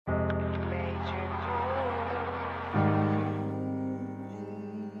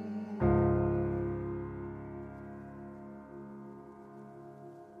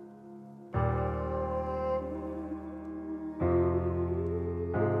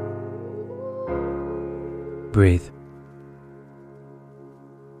Breathe.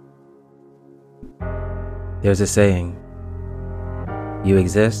 There's a saying, you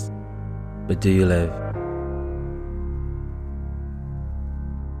exist, but do you live?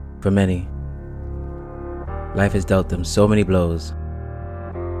 For many, life has dealt them so many blows.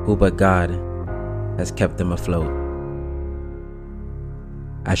 Who but God has kept them afloat?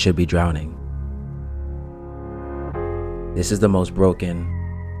 I should be drowning. This is the most broken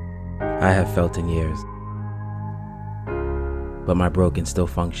I have felt in years. But my broken still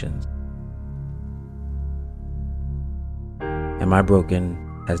functions. And my broken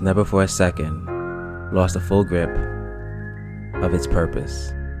has never for a second lost the full grip of its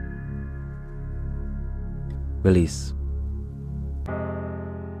purpose. Release.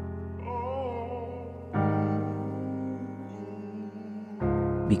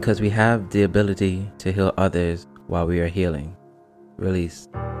 Because we have the ability to heal others while we are healing. Release.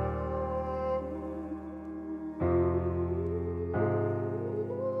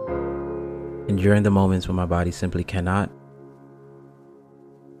 And during the moments when my body simply cannot,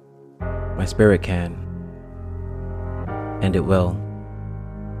 my spirit can. And it will.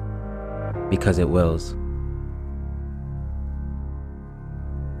 Because it wills.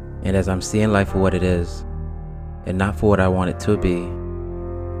 And as I'm seeing life for what it is, and not for what I want it to be,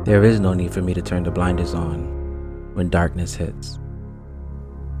 there is no need for me to turn the blinders on when darkness hits.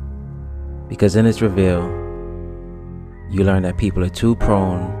 Because in its reveal, you learn that people are too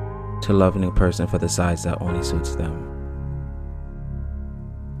prone to loving a person for the size that only suits them.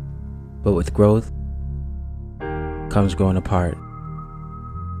 But with growth comes growing apart.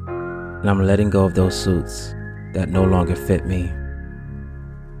 And I'm letting go of those suits that no longer fit me.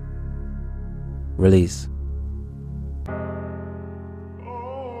 Release.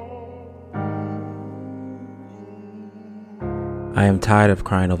 I am tired of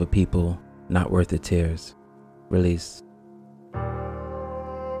crying over people not worth the tears. Release.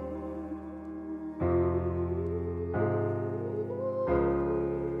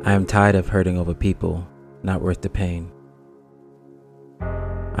 I am tired of hurting over people not worth the pain.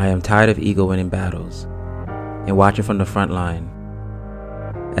 I am tired of ego winning battles and watching from the front line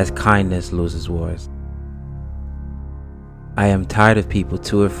as kindness loses wars. I am tired of people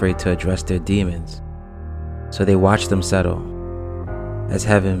too afraid to address their demons, so they watch them settle as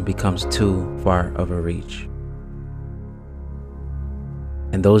heaven becomes too far of a reach.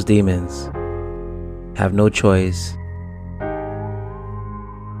 And those demons have no choice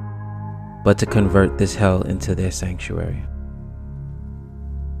but to convert this hell into their sanctuary.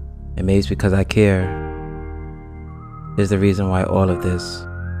 And maybe it's because I care is the reason why all of this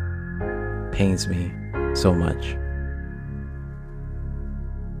pains me so much.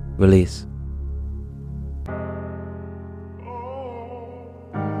 Release.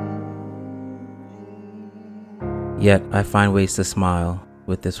 Yet I find ways to smile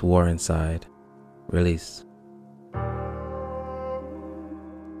with this war inside. Release.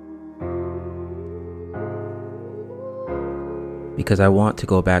 Because I want to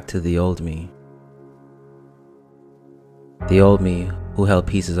go back to the old me. The old me who held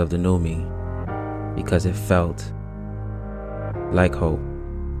pieces of the new me because it felt like hope.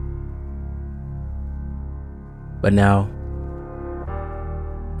 But now,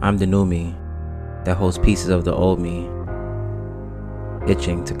 I'm the new me that holds pieces of the old me,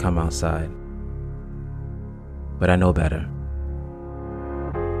 itching to come outside. But I know better.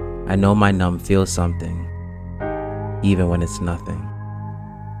 I know my numb feels something, even when it's nothing.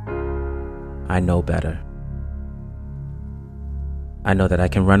 I know better. I know that I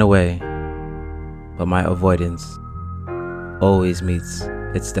can run away, but my avoidance always meets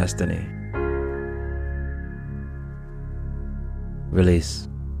its destiny. Release.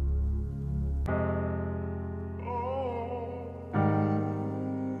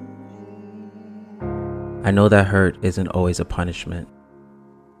 I know that hurt isn't always a punishment.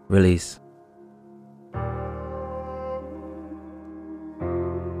 Release.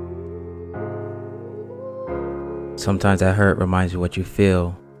 Sometimes that hurt reminds you what you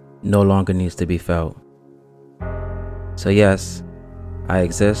feel no longer needs to be felt. So yes, I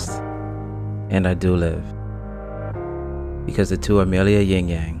exist and I do live. Because the two are merely a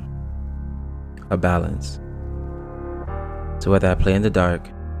yin-yang, a balance. So whether I play in the dark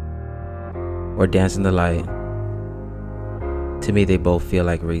or dance in the light, to me they both feel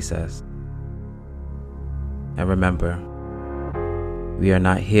like recess. And remember, we are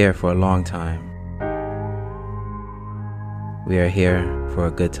not here for a long time. We are here for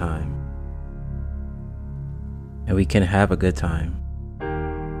a good time. And we can have a good time,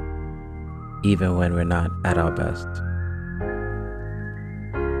 even when we're not at our best.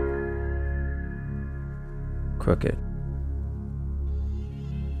 crooked.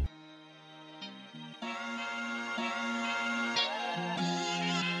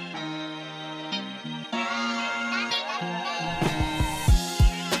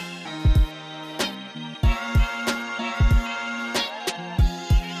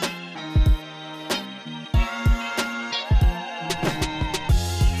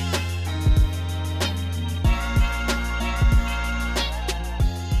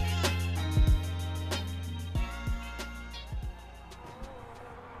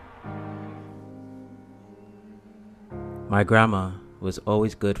 My grandma was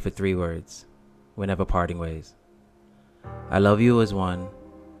always good for 3 words whenever parting ways. I love you was one,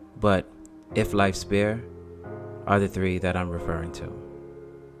 but if life spare are the 3 that I'm referring to.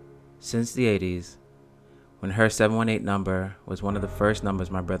 Since the 80s, when her 718 number was one of the first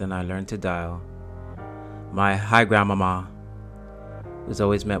numbers my brother and I learned to dial, my hi grandmama was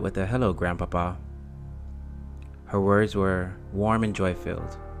always met with a hello grandpapa. Her words were warm and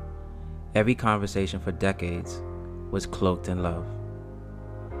joy-filled. Every conversation for decades was cloaked in love.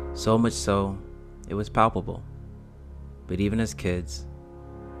 So much so, it was palpable. But even as kids,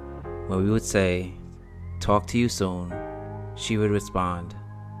 when we would say, talk to you soon, she would respond,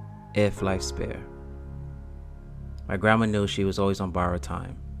 if life spare. My grandma knew she was always on borrowed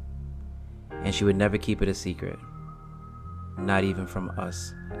time, and she would never keep it a secret, not even from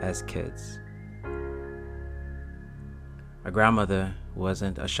us as kids. My grandmother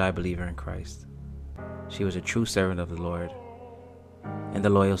wasn't a shy believer in Christ. She was a true servant of the Lord and the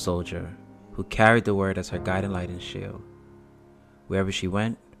loyal soldier who carried the word as her guiding light and shield. Wherever she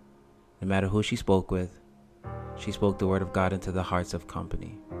went, no matter who she spoke with, she spoke the word of God into the hearts of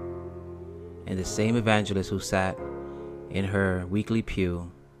company. And the same evangelist who sat in her weekly pew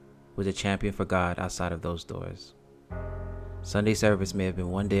was a champion for God outside of those doors. Sunday service may have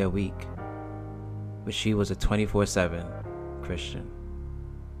been one day a week, but she was a 24/7 Christian.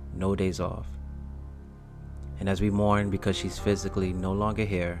 No days off. And as we mourn because she's physically no longer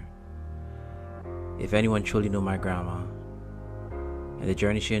here, if anyone truly knew my grandma and the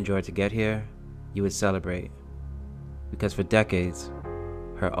journey she endured to get here, you would celebrate, because for decades,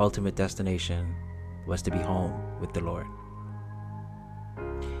 her ultimate destination was to be home with the Lord.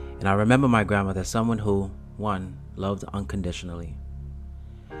 And I remember my grandmother as someone who, one, loved unconditionally.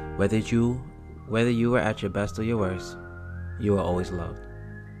 Whether you were at your best or your worst, you were always loved.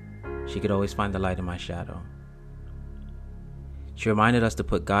 She could always find the light in my shadow. She reminded us to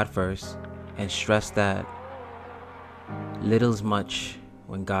put God first and stress that little's much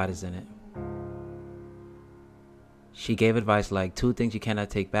when God is in it. She gave advice like 2 things you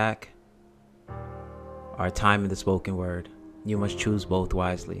cannot take back are time and the spoken word. You must choose both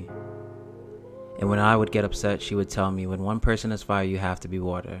wisely. And when I would get upset, she would tell me, when one person is fire, you have to be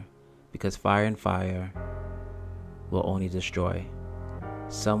water, because fire and fire will only destroy.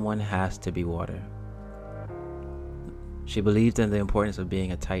 Someone has to be water. She believed in the importance of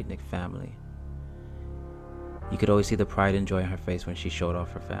being a tight-knit family. You could always see the pride and joy in her face when she showed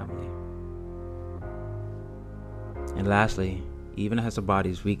off her family. And lastly, even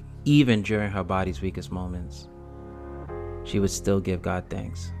during her body's weakest moments, she would still give God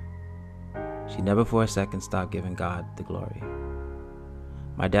thanks. She never for a second stopped giving God the glory.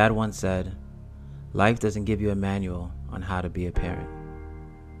 My dad once said, life doesn't give you a manual on how to be a parent.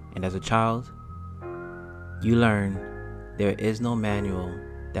 And as a child, you learn there is no manual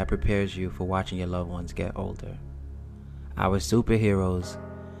that prepares you for watching your loved ones get older. Our superheroes,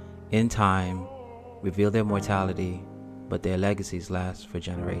 in time, reveal their mortality, but their legacies last for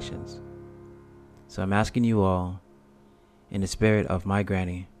generations. So I'm asking you all, in the spirit of my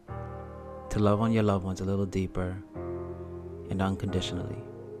granny, to love on your loved ones a little deeper and unconditionally.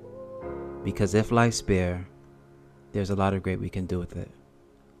 Because if life spare, there's a lot of great we can do with it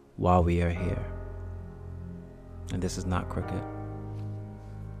while we are here. And this is not crooked.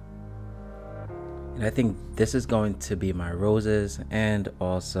 And I think this is going to be my roses and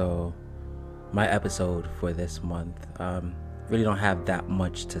also my episode for this month. Really don't have that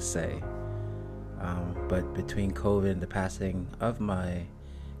much to say. But between COVID and the passing of my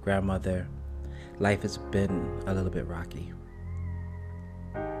grandmother, life has been a little bit rocky.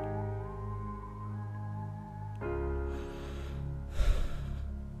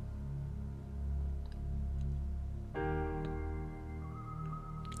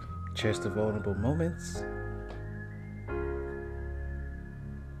 Cheers to vulnerable moments.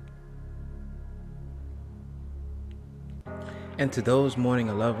 And to those mourning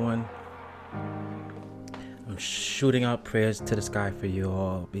a loved one, I'm shooting out prayers to the sky for you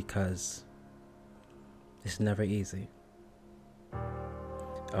all, because it's never easy.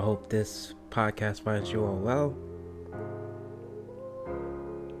 I hope this podcast finds you all well.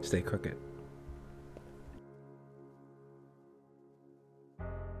 Stay crooked.